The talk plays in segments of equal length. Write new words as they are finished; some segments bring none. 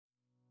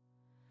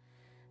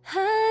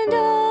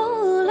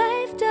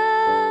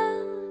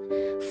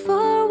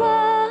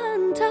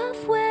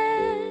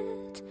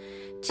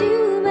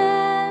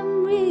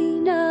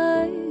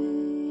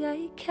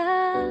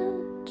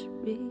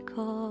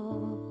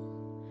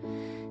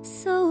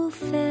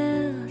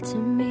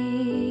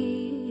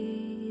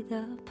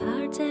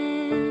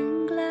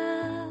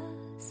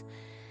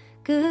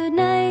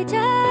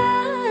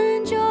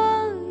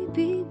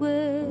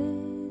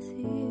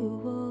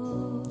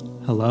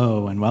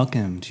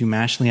welcome to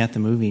Mashley at the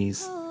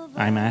Movies.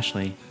 I'm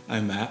Ashley.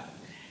 I'm Matt.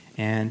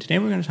 And today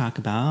we're going to talk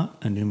about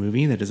a new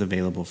movie that is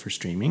available for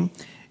streaming.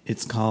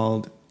 It's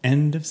called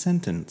End of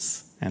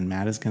Sentence, and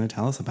Matt is going to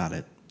tell us about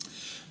it.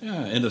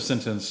 Yeah, End of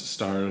Sentence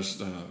stars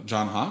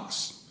John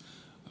Hawkes,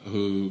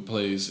 who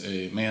plays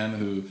a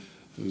man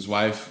whose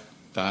wife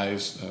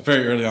dies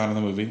very early on in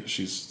the movie.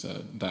 She's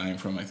dying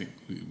from, I think,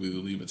 we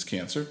believe it's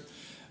cancer.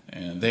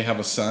 And they have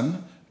a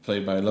son,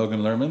 played by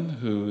Logan Lerman,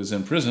 who is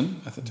in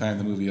prison at the time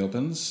the movie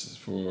opens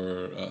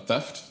for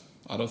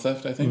auto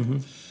theft, I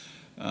think.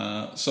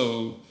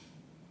 So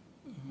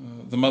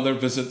the mother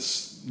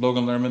visits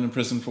Logan Lerman in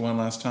prison for one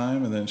last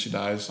time, and then she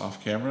dies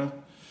off camera.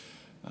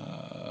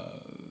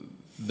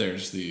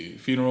 There's the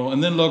funeral,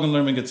 and then Logan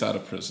Lerman gets out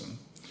of prison.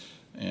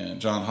 And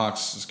John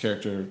Hawkes'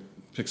 character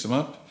picks him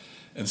up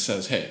and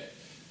says, hey,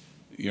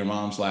 your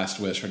mom's last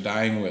wish, her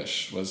dying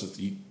wish, was that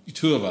the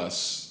two of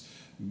us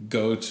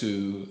go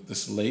to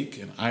this lake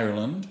in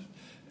Ireland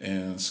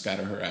and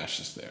scatter her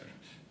ashes there.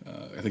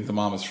 I think the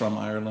mom is from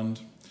Ireland.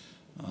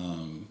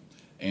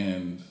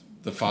 And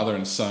the father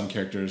and son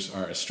characters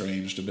are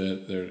estranged a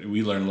bit.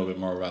 We learn a little bit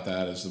more about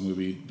that as the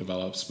movie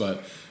develops.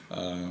 But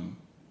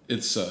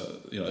it's,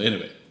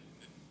 anyway,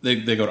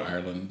 they go to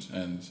Ireland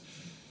and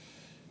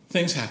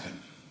things happen.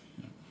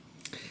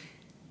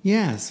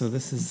 Yeah, so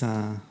this is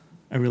a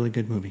really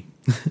good movie.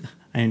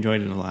 I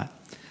enjoyed it a lot.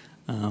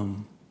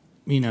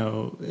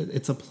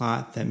 It's a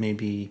plot that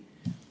maybe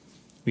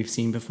we've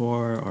seen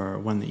before, or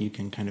one that you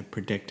can kind of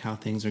predict how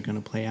things are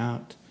going to play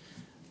out.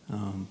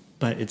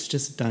 But it's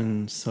just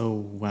done so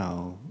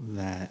well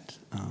that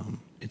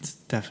it's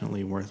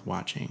definitely worth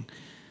watching.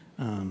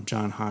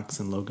 John Hawkes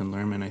and Logan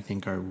Lerman, I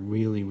think, are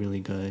really, really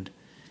good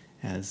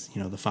as,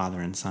 the father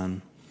and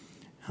son.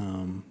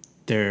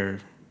 The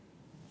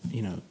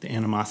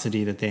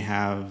animosity that they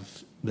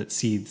have that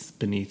seethes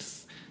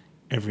beneath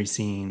every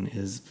scene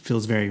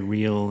feels very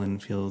real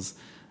and feels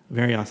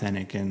very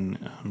authentic, and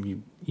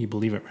you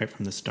believe it right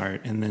from the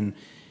start. And then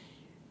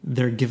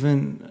they're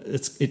given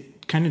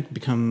it kind of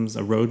becomes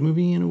a road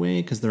movie in a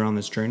way, because they're on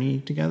this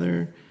journey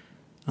together,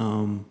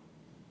 and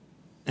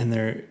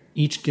they're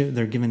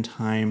given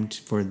time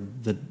for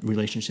the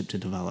relationship to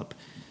develop.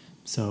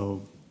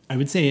 So I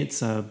would say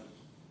it's a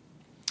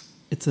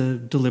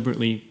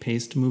deliberately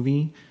paced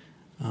movie,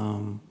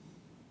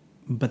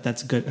 but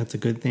that's good. That's a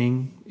good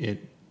thing.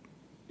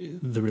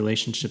 The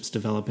relationships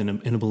develop in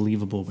a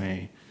believable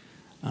way.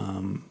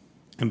 And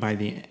by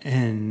the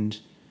end,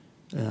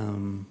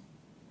 and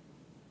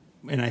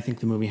I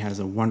think the movie has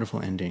a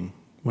wonderful ending,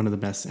 one of the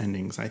best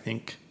endings, I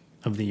think,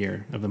 of the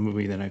year, of a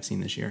movie that I've seen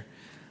this year.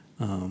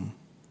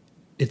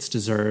 It's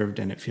deserved,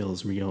 and it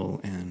feels real,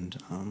 and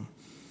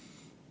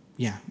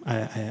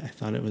I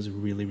thought it was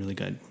really, really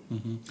good.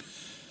 Mm-hmm.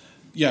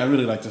 Yeah, I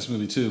really like this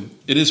movie too.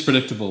 It is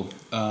predictable.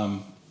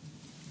 Well,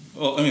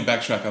 let me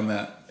backtrack on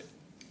that.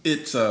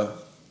 It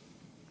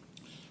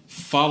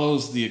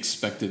follows the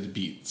expected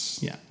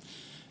beats. Yeah.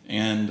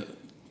 And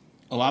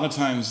a lot of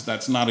times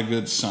that's not a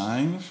good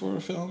sign for a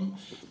film.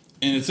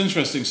 And it's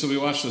interesting. So we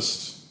watched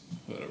this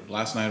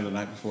last night or the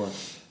night before.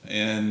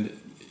 And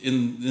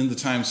in the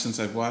time since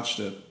I've watched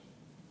it,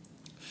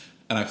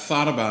 and I've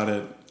thought about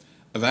it,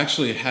 I've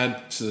actually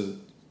had to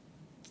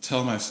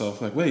tell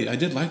myself, like, wait, I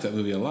did like that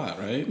movie a lot,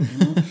 right?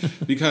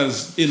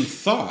 Because in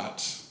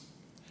thought,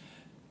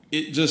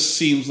 it just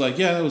seems like,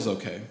 yeah, that was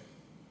okay.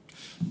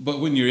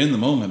 But when you're in the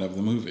moment of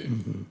the movie,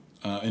 mm-hmm.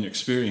 And you're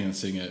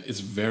experiencing it,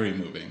 it's very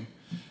moving.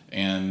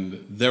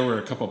 And there were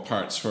a couple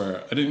parts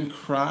where I didn't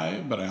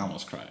cry, but I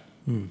almost cried.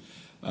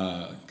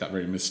 Got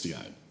very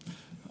misty-eyed.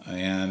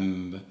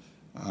 And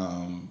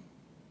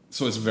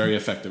so it's very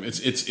effective.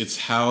 It's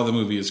how the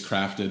movie is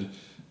crafted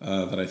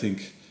that I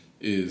think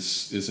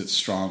is its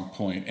strong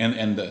point.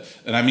 And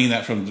I mean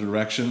that from the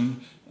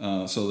direction.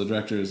 So the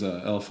director is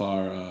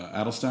Elfar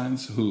Adelstein,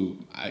 who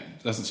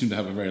doesn't seem to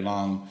have a very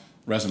long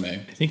resume.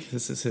 I think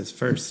this is his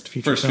first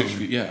feature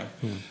film. Yeah.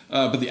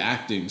 But the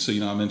acting, so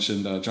I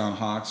mentioned John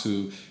Hawkes,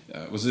 who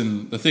was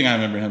in, the thing I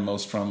remember him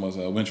most from was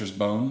Winter's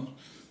Bone,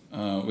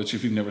 which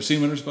if you've never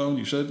seen Winter's Bone,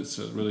 you should. It's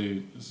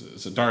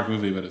a dark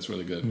movie, but it's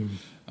really good.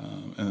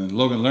 And then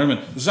Logan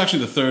Lerman, this is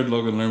actually the third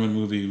Logan Lerman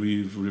movie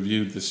we've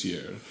reviewed this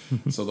year.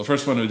 So the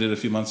first one we did a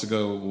few months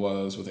ago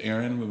was with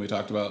Aaron, when we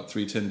talked about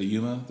 3:10 to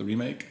Yuma, the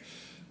remake,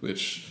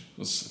 which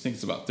was, I think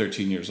it's about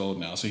 13 years old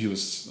now, so he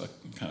was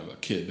kind of a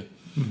kid.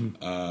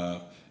 Mm-hmm.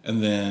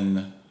 And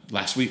then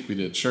last week we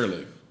did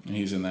Shirley, and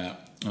he's in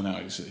that, and now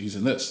he's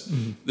in this.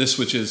 Mm-hmm. This,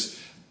 which is,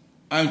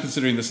 I'm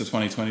considering this a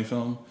 2020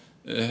 film.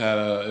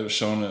 It was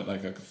shown at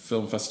like a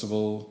film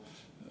festival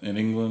in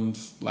England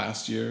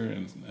last year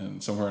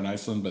and somewhere in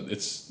Iceland, but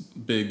its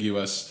big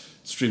U.S.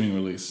 streaming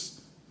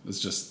release was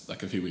just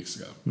like a few weeks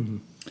ago. Mm-hmm.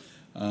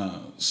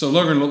 So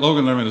Logan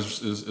Lerman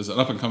is an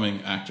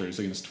up-and-coming actor. He's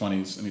like in his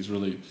 20s, and he's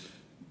really,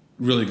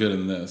 really good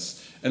in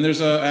this. And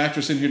there's an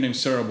actress in here named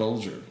Sarah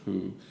Bolger,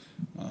 who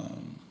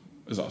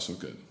is also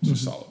good. She's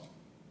mm-hmm. solid.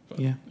 But,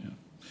 yeah.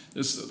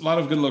 There's a lot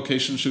of good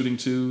location shooting,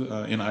 too,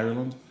 in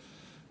Ireland.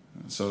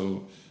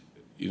 So,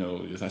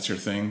 if that's your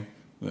thing,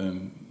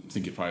 then I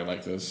think you'd probably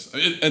like this.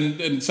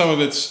 And some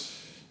of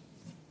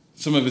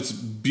it's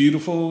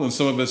beautiful, and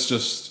some of it's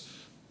just,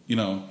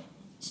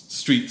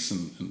 streets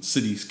and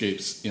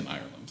cityscapes in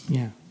Ireland.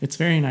 Yeah, it's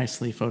very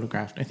nicely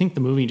photographed. I think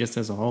the movie just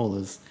as a whole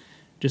is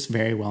just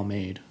very well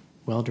made,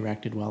 well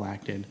directed, well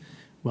acted,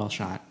 well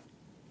shot.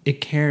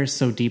 It cares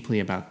so deeply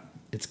about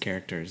its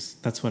characters.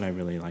 That's what I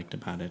really liked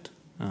about it.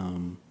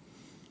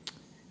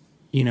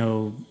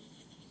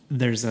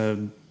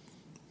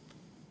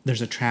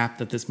 There's a trap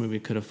that this movie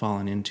could have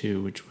fallen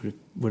into, which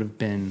would have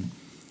been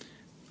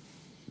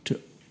to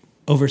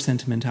over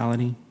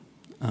sentimentality,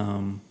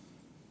 kind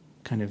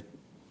of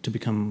to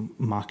become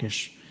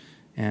mawkish,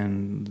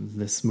 and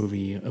this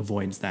movie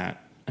avoids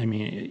that. I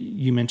mean,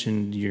 you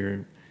mentioned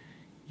you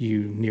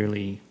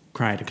nearly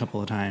cried a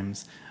couple of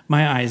times.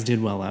 My eyes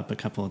did well up a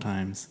couple of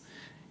times,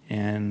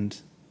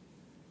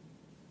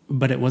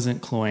 but it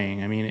wasn't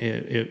cloying. I mean,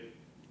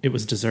 it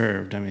was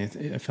deserved. I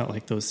mean, I felt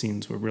like those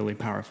scenes were really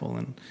powerful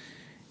and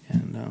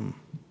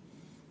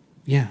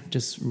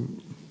just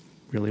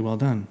really well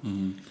done.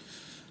 Mm-hmm.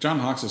 John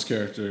Hawkes'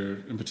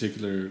 character in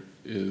particular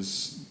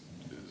there's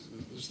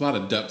a lot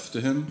of depth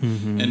to him,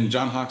 mm-hmm. and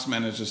John Hawkes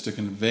manages to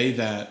convey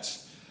that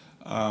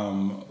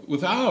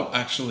without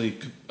actually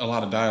a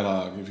lot of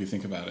dialogue. If you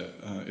think about it,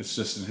 it's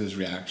just in his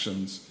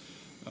reactions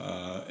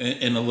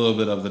and a little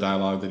bit of the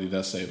dialogue that he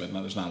does say, but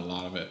there's not a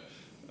lot of it,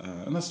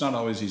 and that's not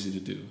always easy to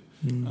do.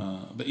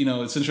 Mm. But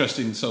it's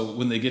interesting. So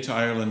when they get to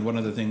Ireland, one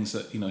of the things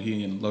that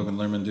he and Logan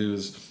Lerman do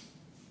is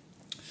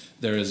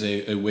there is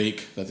a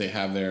wake that they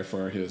have there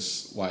for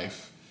his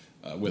wife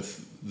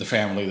with the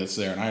family that's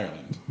there in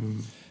Ireland. Mm-hmm.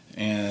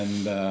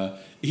 And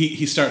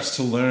he starts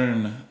to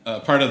learn,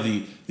 part of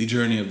the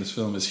journey of this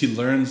film is he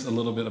learns a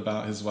little bit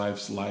about his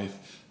wife's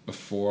life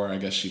before, I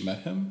guess, she met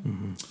him.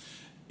 Mm-hmm.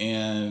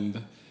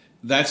 And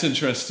that's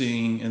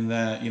interesting in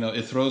that,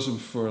 it throws him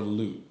for a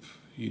loop,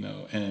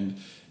 and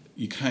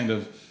you kind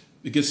of,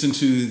 it gets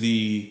into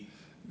the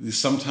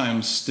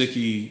sometimes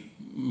sticky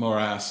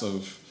morass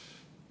of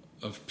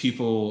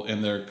people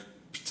and their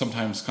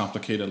sometimes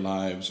complicated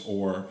lives,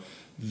 or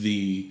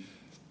the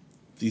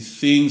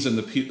things and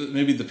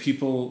maybe the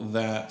people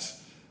that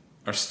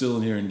are still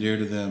near and dear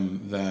to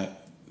them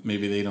that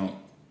maybe they don't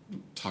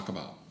talk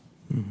about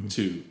mm-hmm.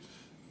 to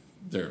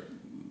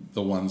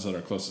the ones that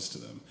are closest to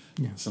them.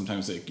 Yeah.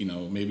 Sometimes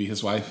maybe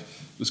his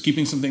wife was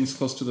keeping some things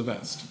close to the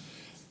vest,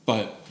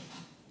 but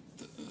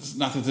it's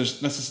not that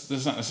there's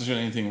not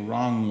necessarily anything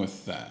wrong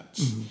with that.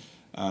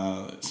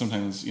 Mm-hmm.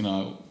 Sometimes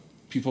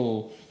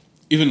people,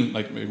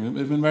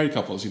 even married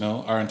couples,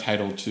 are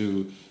entitled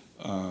to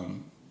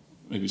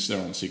maybe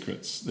their own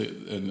secrets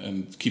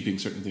and keeping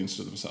certain things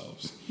to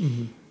themselves.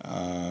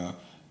 Mm-hmm.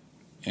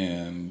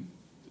 And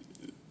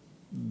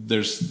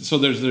there's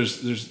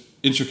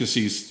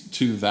intricacies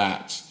to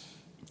that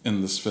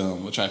in this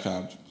film, which I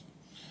found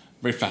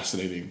very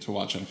fascinating to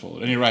watch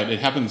unfold. And you're right, it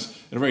happens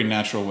in a very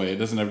natural way.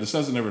 This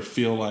doesn't ever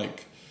feel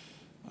like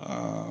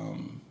I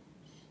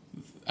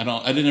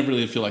didn't ever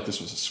really feel like this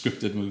was a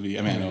scripted movie.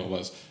 I mean, right. I know it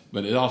was,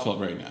 but it all felt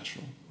very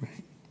natural.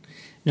 Right.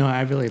 No,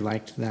 I really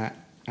liked that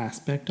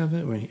aspect of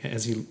it.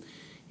 As he,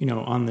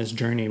 on this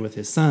journey with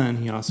his son,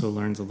 he also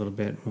learns a little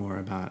bit more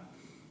about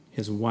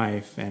his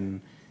wife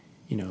and,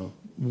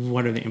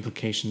 what are the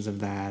implications of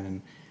that.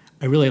 And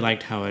I really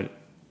liked how it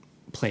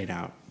played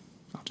out,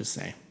 I'll just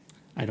say.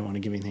 I don't want to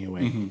give anything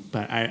away, mm-hmm.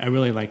 but I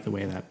really like the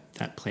way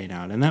that played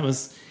out. And that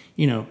was,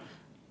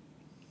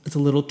 it's a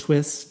little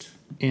twist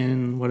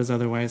in what is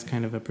otherwise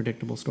kind of a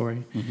predictable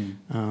story.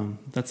 Mm-hmm.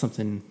 That's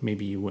something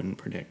maybe you wouldn't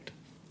predict.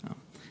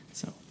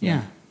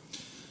 Yeah.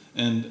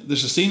 And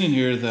there's a scene in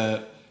here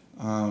that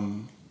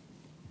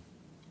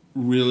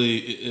really,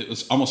 it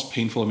was almost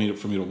painful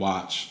for me to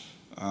watch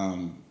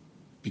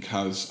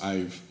because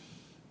I've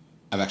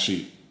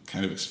actually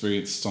kind of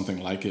experienced something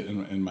like it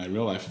in my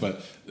real life.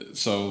 But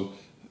so,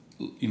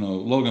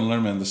 Logan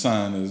Lerman, the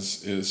son,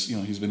 is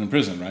he's been in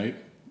prison, right?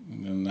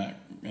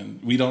 And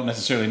we don't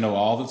necessarily know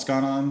all that's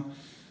gone on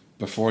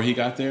before he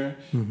got there,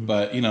 mm-hmm.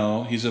 but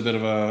he's a bit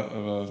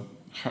of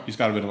he's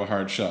got a bit of a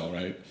hard shell,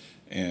 right?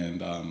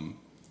 And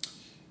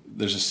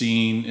there's a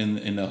scene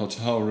in the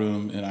hotel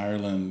room in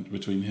Ireland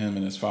between him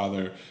and his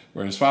father,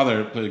 where his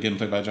father, again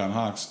played by John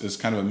Hawkes, is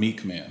kind of a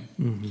meek man.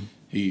 Mm-hmm.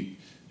 He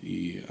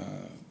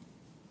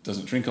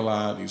doesn't drink a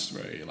lot. He's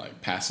very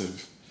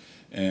passive,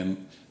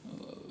 and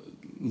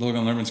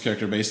Logan Lerman's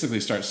character basically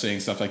starts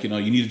saying stuff like, you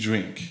need to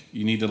drink,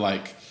 you need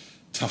to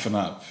toughen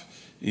up,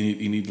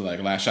 you need to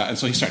lash out, and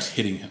so he starts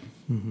hitting him.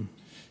 Mm-hmm.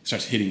 He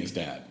starts hitting his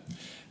dad,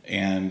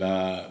 and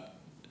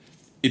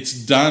it's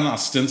done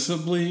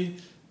ostensibly.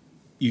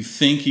 You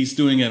think he's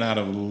doing it out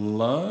of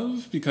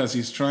love because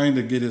he's trying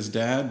to get his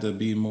dad to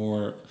be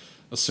more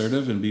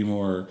assertive and be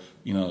more,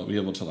 be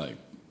able to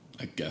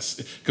I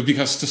guess,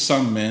 because to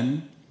some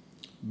men,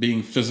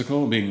 being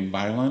physical, being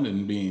violent,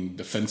 and being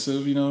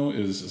defensive,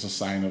 is a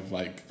sign of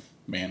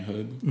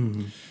manhood.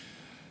 Mm-hmm.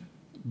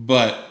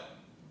 But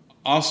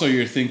also,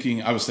 you're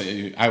thinking. I was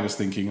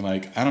thinking,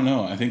 I don't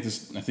know. I think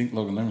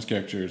Logan Lerman's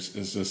character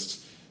is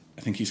just.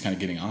 I think he's kind of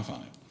getting off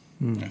on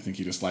it. Mm-hmm. I think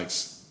he just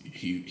likes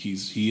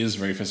he is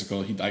very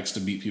physical. He likes to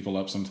beat people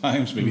up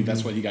sometimes. Maybe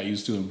that's what he got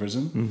used to in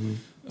prison.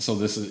 So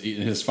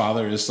his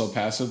father is so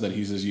passive that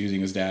he's just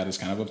using his dad as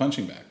kind of a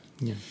punching bag.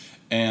 Yeah.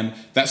 And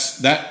that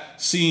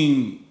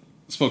scene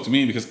spoke to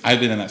me because I've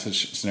been in that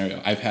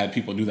scenario. I've had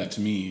people do that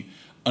to me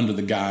under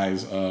the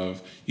guise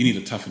of, you need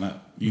to toughen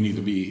up. You need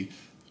to be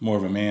more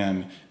of a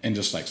man, and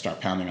just like start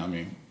pounding on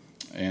me.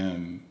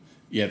 And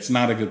yeah, it's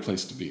not a good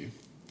place to be.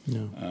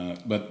 No.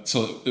 But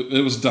so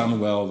it was done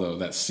well, though.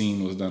 That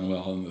scene was done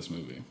well in this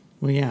movie.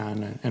 Well, yeah,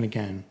 and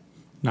again,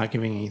 not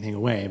giving anything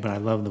away, but I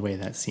love the way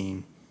that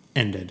scene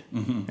ended.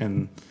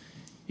 And,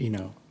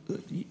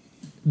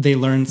 they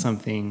learned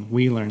something.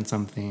 We learned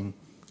something.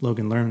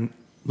 Logan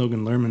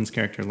Lerman's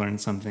character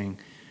learned something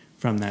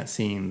from that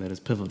scene that is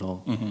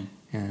pivotal.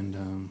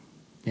 And,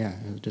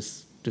 it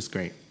was just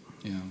great.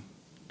 Yeah.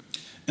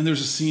 And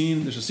there's a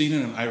scene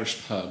in an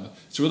Irish pub.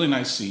 It's a really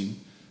nice scene,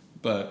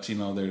 but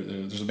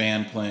there's a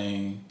band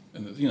playing,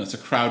 and it's a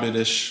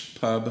crowded-ish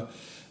pub.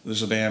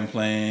 There's a band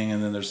playing,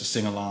 and then there's a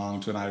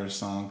sing-along to an Irish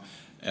song,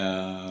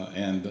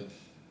 and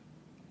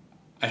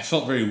I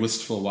felt very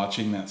wistful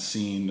watching that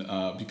scene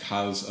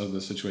because of the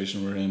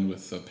situation we're in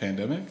with the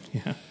pandemic.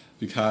 Yeah.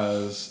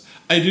 Because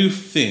I do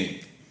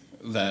think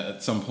that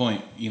at some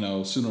point,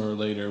 sooner or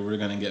later, we're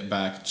going to get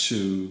back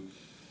to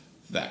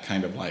that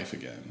kind of life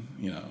again.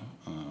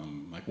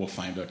 Like we'll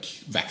find a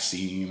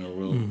vaccine, or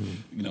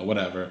we'll,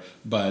 whatever.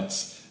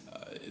 But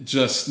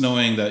just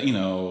knowing that,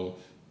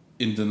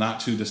 in the not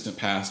too distant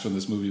past when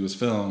this movie was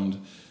filmed,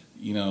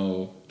 we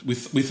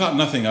thought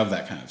nothing of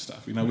that kind of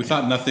stuff. We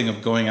thought nothing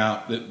of going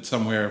out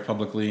somewhere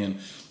publicly and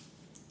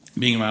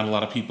being around a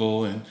lot of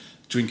people and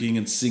drinking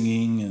and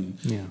singing and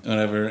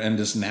whatever. And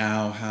just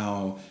now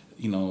how,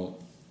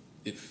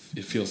 it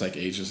feels like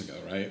ages ago,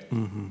 right?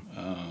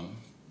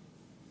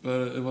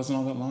 But it wasn't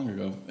all that long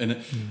ago. And,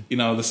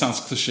 this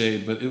sounds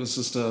cliched, but it was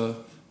just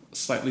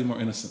slightly more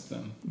innocent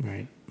then.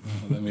 Right.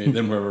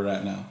 Than where we're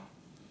at now.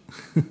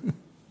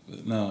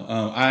 But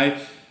no,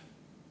 I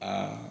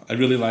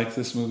really like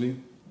this movie.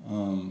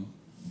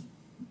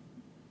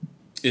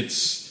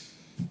 It's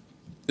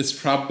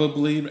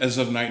probably, as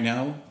of right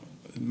now,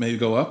 it may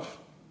go up.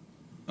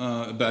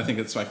 But I think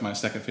it's like my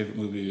second favorite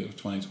movie of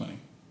 2020.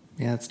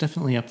 Yeah, it's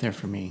definitely up there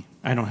for me.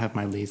 I don't have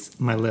my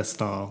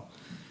list all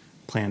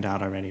planned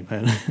out already,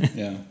 but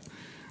yeah.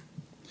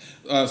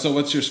 So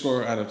what's your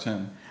score out of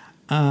 10?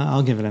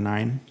 I'll give it a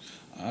 9.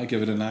 I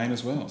give it a 9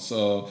 as well.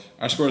 So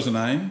our score is a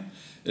 9.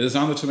 It is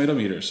on the tomato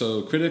meter.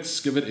 So critics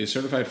give it a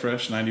certified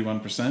fresh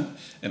 91%,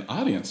 and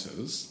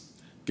audiences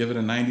give it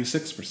a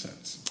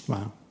 96%.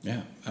 Wow.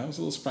 Yeah, I was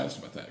a little surprised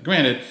about that.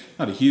 Granted,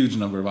 not a huge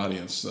number of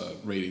audience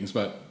ratings,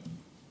 but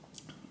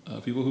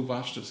people who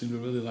watched it seem to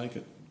really like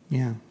it.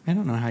 Yeah, I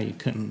don't know how you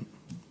couldn't,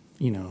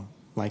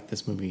 like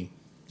this movie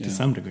to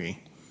some degree.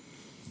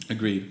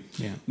 Agreed.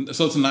 Yeah.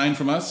 So it's a 9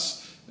 from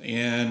us,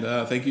 and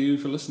thank you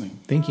for listening.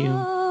 Thank you.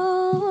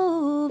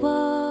 Of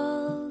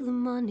all the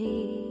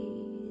money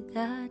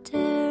that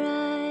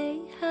I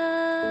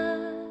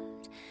had,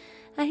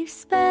 I've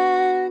spent